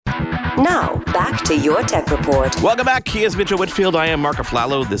Now, back to Your Tech Report. Welcome back. He is Mitchell Whitfield. I am Mark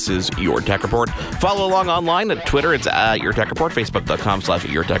Aflalo. This is Your Tech Report. Follow along online at Twitter. It's Your Tech Report,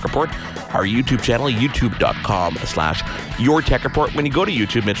 Facebook.com/Your Tech Report. Our YouTube channel, YouTube.com/Your Tech Report. When you go to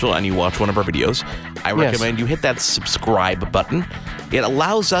YouTube, Mitchell, and you watch one of our videos, I recommend you hit that subscribe button. It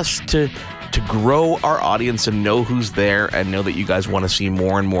allows us to grow our audience and know who's there and know that you guys want to see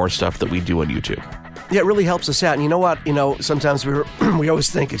more and more stuff that we do on YouTube. Yeah, it really helps us out. And you know what? Sometimes we always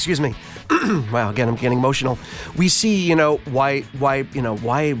think, excuse me. Wow, again, I'm getting emotional. We see, why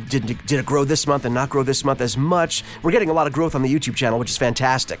did it grow this month and not grow this month as much? We're getting a lot of growth on the YouTube channel, which is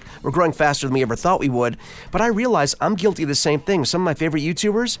fantastic. We're growing faster than we ever thought we would. But I realize I'm guilty of the same thing. Some of my favorite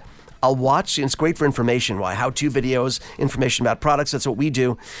YouTubers, I'll watch, and it's great for information. How-to videos, information about products, that's what we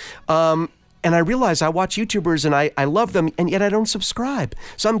do. And I realize I watch YouTubers and I love them, and yet I don't subscribe.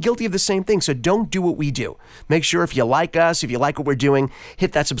 So I'm guilty of the same thing. So don't do what we do. Make sure if you like us, if you like what we're doing,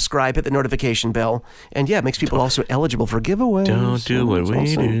 hit that subscribe, hit the notification bell. And yeah, it makes people also eligible for giveaways. Don't do what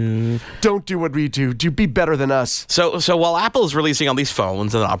we do. Don't do what we do. Be better than us. So while Apple is releasing all these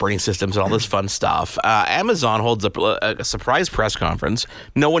phones and operating systems and all this fun stuff, Amazon holds a surprise press conference.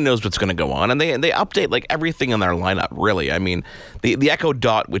 No one knows what's going to go on. And they update like everything in their lineup, really. I mean, the Echo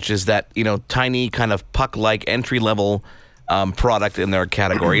Dot, which is that, tiny kind of puck-like entry-level product in their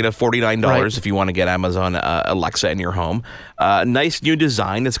category, $49 right. If you want to get Amazon Alexa in your home. Nice new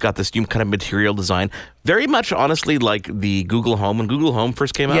design. It's got this new kind of material design. Very much, honestly, like the Google Home. When Google Home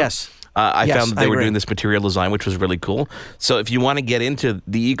first came out, yes. I found that they were doing this material design, which was really cool. So if you want to get into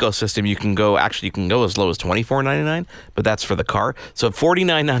the ecosystem, you can go as low as $24.99, but that's for the car. So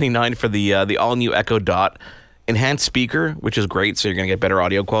 $49.99 for the all-new Echo Dot. Enhanced speaker, which is great, so you're going to get better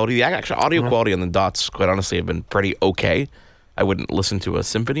audio quality. The actual audio quality on the Dots, quite honestly, have been pretty okay. I wouldn't listen to a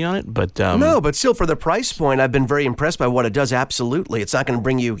symphony on it, but... No, but still, for the price point, I've been very impressed by what it does, absolutely. It's not going to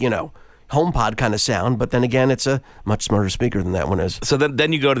bring you, HomePod kind of sound, but then again, it's a much smarter speaker than that one is. So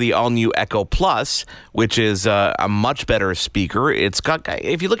then you go to the all-new Echo Plus, which is a much better speaker. It's got,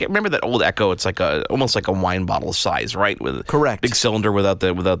 if you remember that old Echo, it's like almost like a wine bottle size, right? Correct. Big cylinder without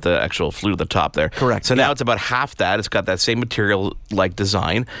the actual flute at the top there. Correct. So now it's about half that. It's got that same material-like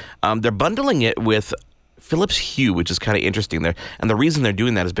design. They're bundling it with Philips Hue, which is kind of interesting there. And the reason they're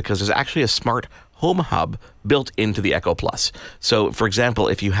doing that is because there's actually a smart home hub built into the Echo Plus. So, for example,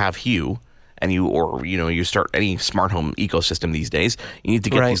 if you have Hue and you start any smart home ecosystem these days, you need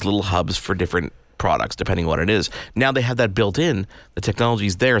to get these little hubs for different products, depending on what it is. Now they have that built in. The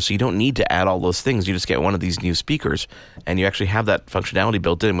technology's there, so you don't need to add all those things. You just get one of these new speakers, and you actually have that functionality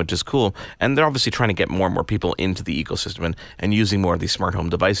built in, which is cool. And they're obviously trying to get more and more people into the ecosystem and using more of these smart home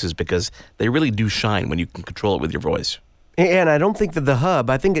devices because they really do shine when you can control it with your voice. And I don't think that the hub,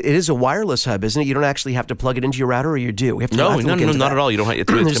 I think it is a wireless hub, isn't it? You don't actually have to plug it into your router, or you do? We have to No, not at all. You don't.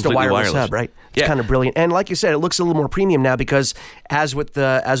 It's just a wireless wireless hub, right? It's kind of brilliant. And like you said, it looks a little more premium now because as with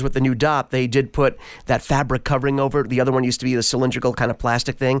the new Dot, they did put that fabric covering over it. The other one used to be the cylindrical kind of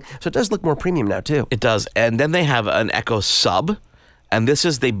plastic thing. So it does look more premium now, too. It does. And then they have an Echo Sub. And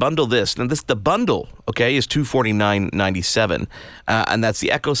they bundle this. And the bundle, is $249.97. And that's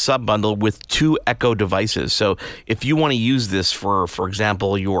the Echo Sub bundle with 2 Echo devices. So if you want to use this for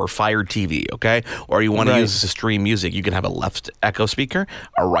example, your Fire TV, or you want to use this to stream music, you can have a left Echo speaker,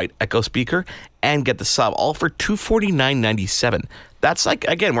 a right Echo speaker, and get the sub, all for $249.97. That's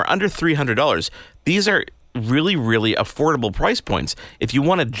again, we're under $300. These are really, really affordable price points. If you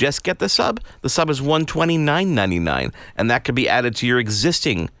want to just get the sub is $129.99, and that could be added to your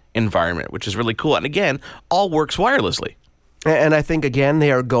existing environment, which is really cool. And again, all works wirelessly. And I think, again,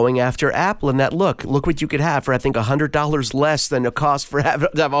 they are going after Apple in that look what you could have for, I think, $100 less than the cost to have a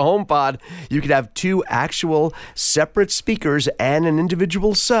HomePod. You could have 2 actual separate speakers and an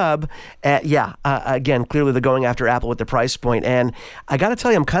individual sub. Again, clearly they're going after Apple with the price point. And I got to tell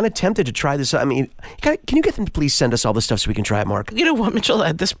you, I'm kind of tempted to try this. I mean, can you get them to please send us all this stuff so we can try it, Mark? You know what, Mitchell?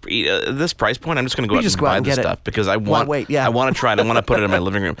 At this price point, I'm just going to go out and buy this stuff because I want to try it. I want to put it in my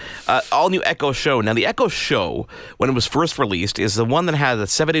living room. All new Echo Show. Now, the Echo Show, when it was first released, is the one that has a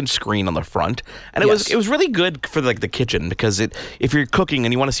 7-inch screen on the front, and it was really good for the kitchen because if you're cooking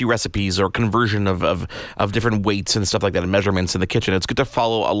and you want to see recipes or conversion of different weights and stuff like that and measurements in the kitchen, it's good to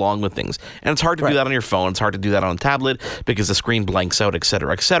follow along with things. And it's hard to do that on your phone. It's hard to do that on a tablet because the screen blanks out, et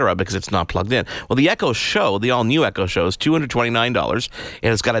cetera, because it's not plugged in. Well, the Echo Show, the all-new Echo Show, is $229,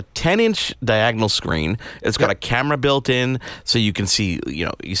 and it's got a 10-inch diagonal screen. It's got a camera built in, so you can see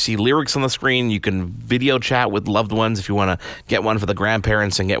you see lyrics on the screen. You can video chat with loved ones if you want to get one for the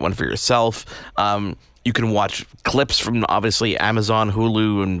grandparents and get one for yourself. You can watch clips from obviously Amazon,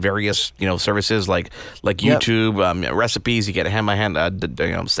 Hulu, and various services like YouTube, recipes. You get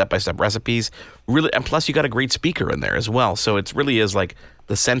hand-by-hand, step-by-step recipes. Really, and plus you got a great speaker in there as well. So it really is like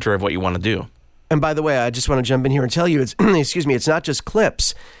the center of what you want to do. And by the way, I just want to jump in here and tell you, it's it's not just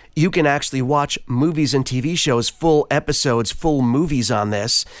clips. You can actually watch movies and TV shows, full episodes, full movies on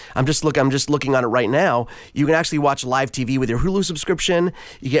this. I'm just looking on it right now. You can actually watch live TV with your Hulu subscription.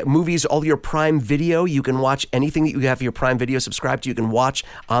 You get movies, all your Prime Video. You can watch anything that you have your Prime Video subscribed to. You can watch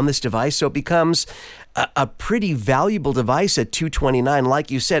on this device. So it becomes a pretty valuable device at $229,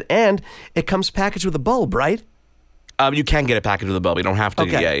 like you said, and it comes packaged with a bulb, right? You can get a package with a bulb. You don't have to.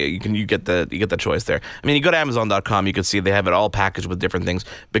 Okay. Yeah, you get the choice there. I mean, you go to Amazon.com, you can see they have it all packaged with different things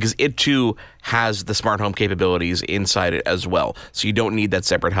because it too has the smart home capabilities inside it as well. So you don't need that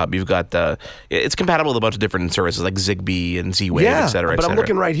separate hub. You've got it's compatible with a bunch of different services like Zigbee and Z-Wave, et cetera. But I'm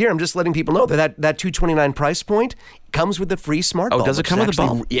looking right here. I'm just letting people know that $229 price point comes with the free smart bulb. Oh, does it come with a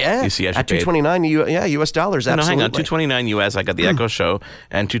bulb? Yeah. You see, at $229, US dollars. Absolutely. No, hang on. $229 US. I got the Echo Show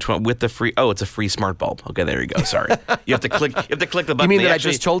and $220 with the free. Oh, it's a free smart bulb. Okay, there you go. Sorry, you have to click. You have to click the button. You mean I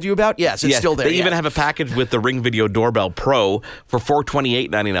just told you about? Yes, it's still there. They even have a package with the Ring Video Doorbell Pro for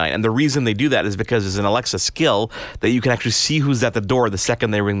 $428.99, and the reason they do that is because it's an Alexa skill that you can actually see who's at the door the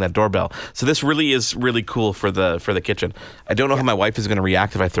second they ring that doorbell. So this really is really cool for the kitchen. I don't know how my wife is going to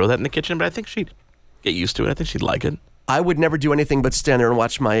react if I throw that in the kitchen, but I think she'd get used to it. I think she'd like it. I would never do anything but stand there and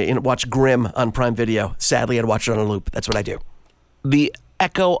watch Grimm on Prime Video. Sadly, I'd watch it on a loop. That's what I do. The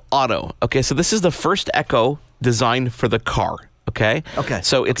Echo Auto. Okay, so this is the first Echo designed for the car. Okay.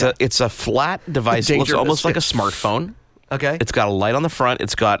 So it's a flat device. It looks almost like a smartphone. Okay. It's got a light on the front.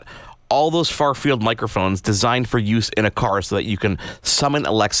 It's got all those far-field microphones designed for use in a car so that you can summon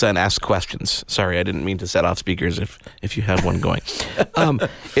Alexa and ask questions. Sorry, I didn't mean to set off speakers if you have one going.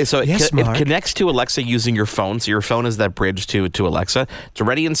 It connects to Alexa using your phone. So your phone is that bridge to Alexa. It's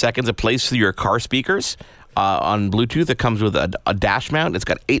ready in seconds. It plays through your car speakers. On Bluetooth, it comes with a dash mount. It's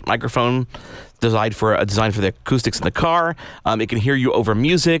got 8 microphones designed for the acoustics in the car. It can hear you over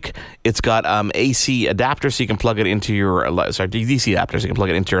music. It's got AC adapter, so you can plug it into your DC adapter, so you can plug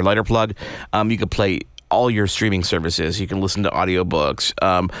it into your lighter plug. You can play all your streaming services. You can listen to audiobooks.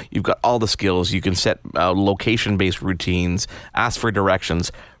 You've got all the skills. You can set location-based routines, ask for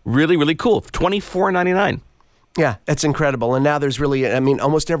directions. Really, really cool. $24.99. Yeah, it's incredible. And now there's really,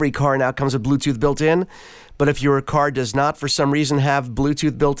 almost every car now comes with Bluetooth built in. But if your car does not, for some reason, have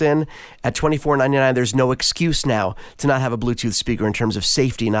Bluetooth built in, at $24.99, there's no excuse now to not have a Bluetooth speaker in terms of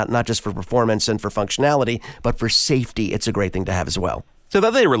safety, not just for performance and for functionality, but for safety. It's a great thing to have as well. So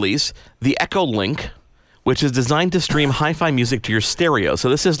then they release the Echo Link, which is designed to stream hi-fi music to your stereo.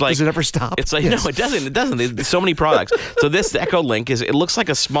 So this is like... Does it ever stop? It's like, yes. No, it doesn't. It doesn't. There's so many products. So this Echo Link, it looks like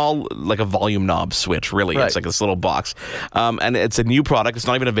a small, like a volume knob switch, really. Right. It's like this little box. And it's a new product. It's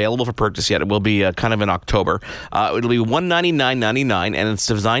not even available for purchase yet. It will be kind of in October. It'll be $199.99, and it's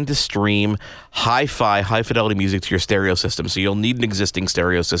designed to stream hi-fi, high-fidelity music to your stereo system. So you'll need an existing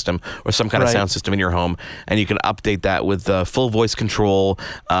stereo system or some kind of sound system in your home, and you can update that with full voice control.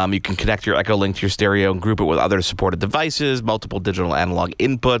 You can connect your Echo Link to your stereo and group it with other supported devices, multiple digital analog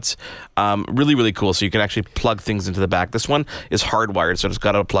inputs. Really, really cool. So you can actually plug things into the back. This one is hardwired, so it's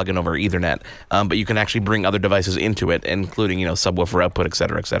got to plug in over Ethernet. But you can actually bring other devices into it, including subwoofer output, et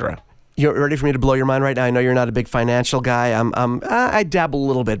cetera, et cetera. You're ready for me to blow your mind right now? I know you're not a big financial guy. I dabble a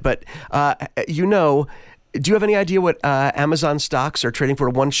little bit, but do you have any idea what Amazon stocks are trading for?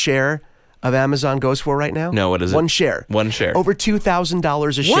 One share of Amazon goes for right now? No, what is it? One share. Over $2,000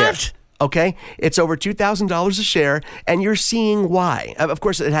 a share. What? Okay, it's over $2,000 a share, and you're seeing why. Of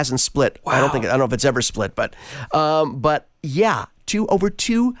course, it hasn't split. Wow. I don't know if it's ever split, but yeah. Over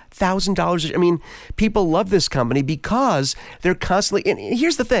 $2,000. People love this company because they're constantly. And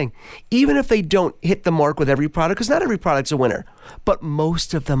here's the thing: even if they don't hit the mark with every product, because not every product's a winner, but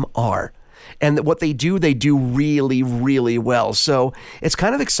most of them are. And what they do really, really well. So it's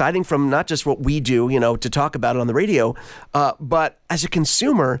kind of exciting from not just what we do, to talk about it on the radio, but as a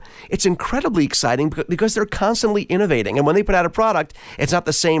consumer, it's incredibly exciting because they're constantly innovating. And when they put out a product, it's not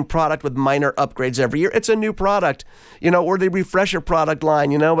the same product with minor upgrades every year. It's a new product, or they refresh a product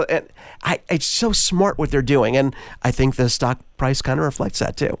line, it's so smart what they're doing. And I think the stock price kind of reflects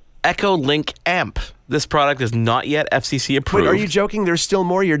that too. Echo Link Amp. This product is not yet FCC approved. Wait, are you joking? There's still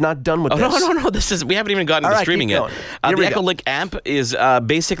more? You're not done with this? No. We haven't even gotten to streaming yet. The Echo Link Amp is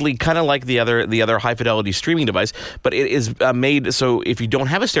basically kind of like the other high-fidelity streaming device, but it is made so if you don't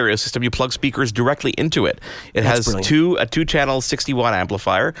have a stereo system, you plug speakers directly into it. It has a two-channel 60-watt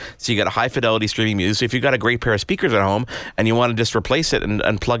amplifier, so you got a high-fidelity streaming music. So if you've got a great pair of speakers at home and you want to just replace it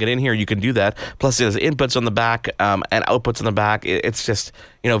and plug it in here, you can do that. Plus, it has inputs on the back and outputs on the back. It's just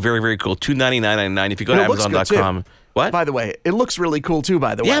very, very cool. $299.99 if you go to Amazon.com. What? By the way, it looks really cool too.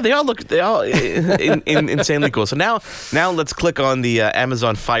 By the way, yeah, they all insanely cool. So now let's click on the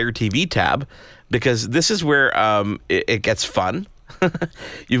Amazon Fire TV tab, because this is where it gets fun.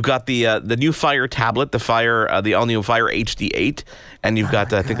 You've got the new Fire tablet, the all new Fire HD 8, and you've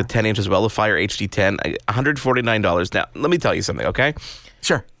got I think the 10-inch as well, the Fire HD 10, $149. Now let me tell you something, okay?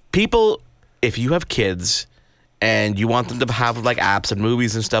 Sure. People, if you have kids and you want them to have like apps and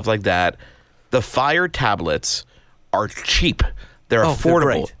movies and stuff like that, the Fire tablets are cheap. They're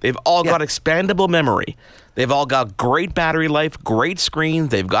affordable. They've all got expandable memory. They've all got great battery life, great screens.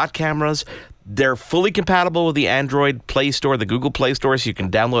 They've got cameras. They're fully compatible with the Android Play Store, the Google Play Store, so you can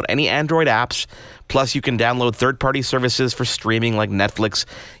download any Android apps. Plus, you can download third-party services for streaming like Netflix.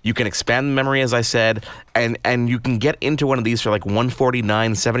 You can expand the memory, as I said, and you can get into one of these for like $149,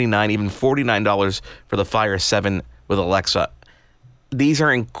 $79, even $49 for the Fire 7 with Alexa. These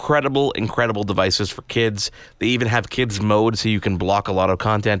are incredible, incredible devices for kids. They even have kids mode, so you can block a lot of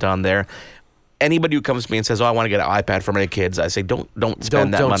content on there. Anybody who comes to me and says, "Oh, I want to get an iPad for my kids," I say, "Don't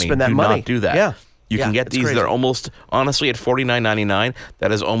spend that money. Do not do that." Yeah. You can get these. Crazy. They're almost, honestly, at $49.99.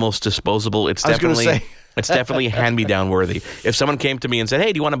 That is almost disposable. It's definitely hand-me-down worthy. If someone came to me and said,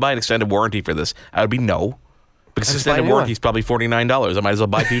 "Hey, do you want to buy an extended warranty for this?" I would be no, because extended warranty is probably $49. I might as well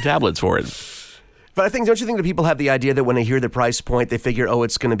buy 2 tablets for it. But don't you think that people have the idea that when they hear the price point, they figure,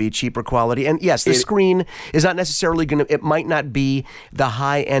 it's going to be cheaper quality? And yes, the screen is not necessarily it might not be the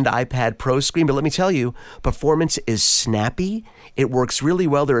high-end iPad Pro screen, but let me tell you, performance is snappy. It works really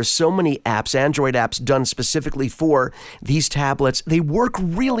well. There are so many apps, Android apps, done specifically for these tablets. They work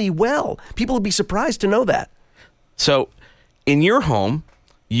really well. People would be surprised to know that. So, in your home,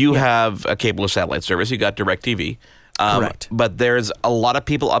 you have a cable or satellite service. You got DirecTV. Correct. But there's a lot of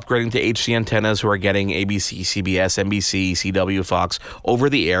people upgrading to HD antennas who are getting ABC, CBS, NBC, CW, Fox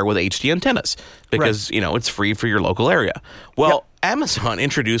over the air with HD antennas because, it's free for your local area. Well, Amazon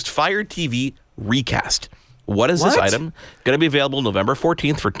introduced Fire TV Recast. What is this item? Going to be available November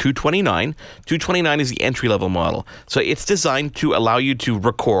 14th for $229. $229 is the entry-level model. So it's designed to allow you to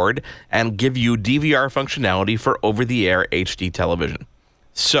record and give you DVR functionality for over-the-air HD television.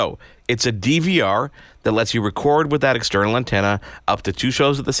 So it's a DVR that lets you record with that external antenna up to 2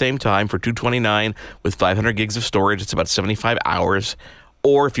 shows at the same time for $229 with 500 gigs of storage. It's about 75 hours.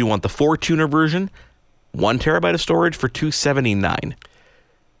 Or if you want the 4-tuner version, 1 terabyte of storage for $279.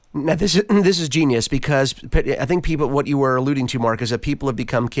 Now, this is genius because I think what you were alluding to, Mark, is that people have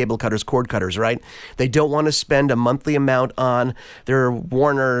become cable cutters, cord cutters, right? They don't want to spend a monthly amount on their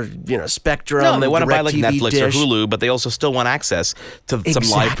Warner, Spectrum. No, they want to buy like TV, Netflix Dish. or Hulu, but they also still want access to some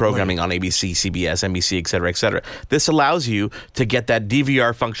live programming on ABC, CBS, NBC, et cetera, et cetera. This allows you to get that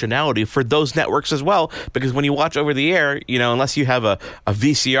DVR functionality for those networks as well, because when you watch over the air, unless you have a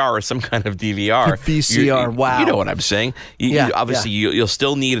VCR or some kind of DVR. VCR, wow. You know what I'm saying. You'll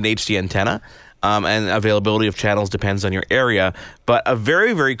still need an HD antenna, and availability of channels depends on your area, but a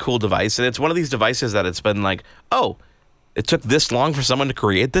very, very cool device. And it's one of these devices that it's been like, it took this long for someone to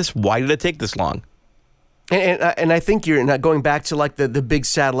create this? Why did it take this long? And I think you're not going back to like the big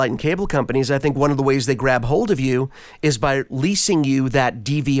satellite and cable companies. I think one of the ways they grab hold of you is by leasing you that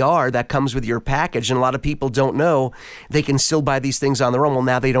DVR that comes with your package. And a lot of people don't know they can still buy these things on their own. Well,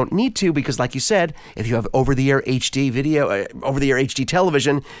 now they don't need to because, like you said, if you have over-the-air HD video, over-the-air HD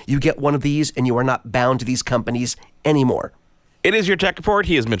television, you get one of these and you are not bound to these companies anymore. It is your Tech Report.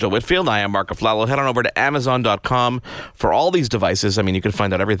 He is Mitchell Whitfield. I am Mark Aflalo. Head on over to Amazon.com for all these devices. I mean, you can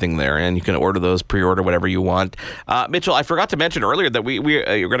find out everything there, and you can order those, pre-order whatever you want. Mitchell, I forgot to mention earlier that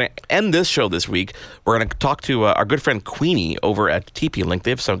we're going to end this show this week. We're going to talk to our good friend Queenie over at TP-Link.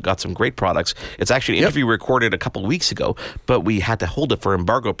 They've got some great products. It's actually an interview recorded a couple weeks ago, but we had to hold it for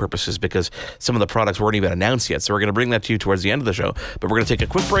embargo purposes because some of the products weren't even announced yet. So we're going to bring that to you towards the end of the show. But we're going to take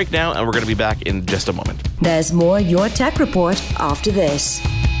a quick break now, and we're going to be back in just a moment. There's more Your Tech Report after this.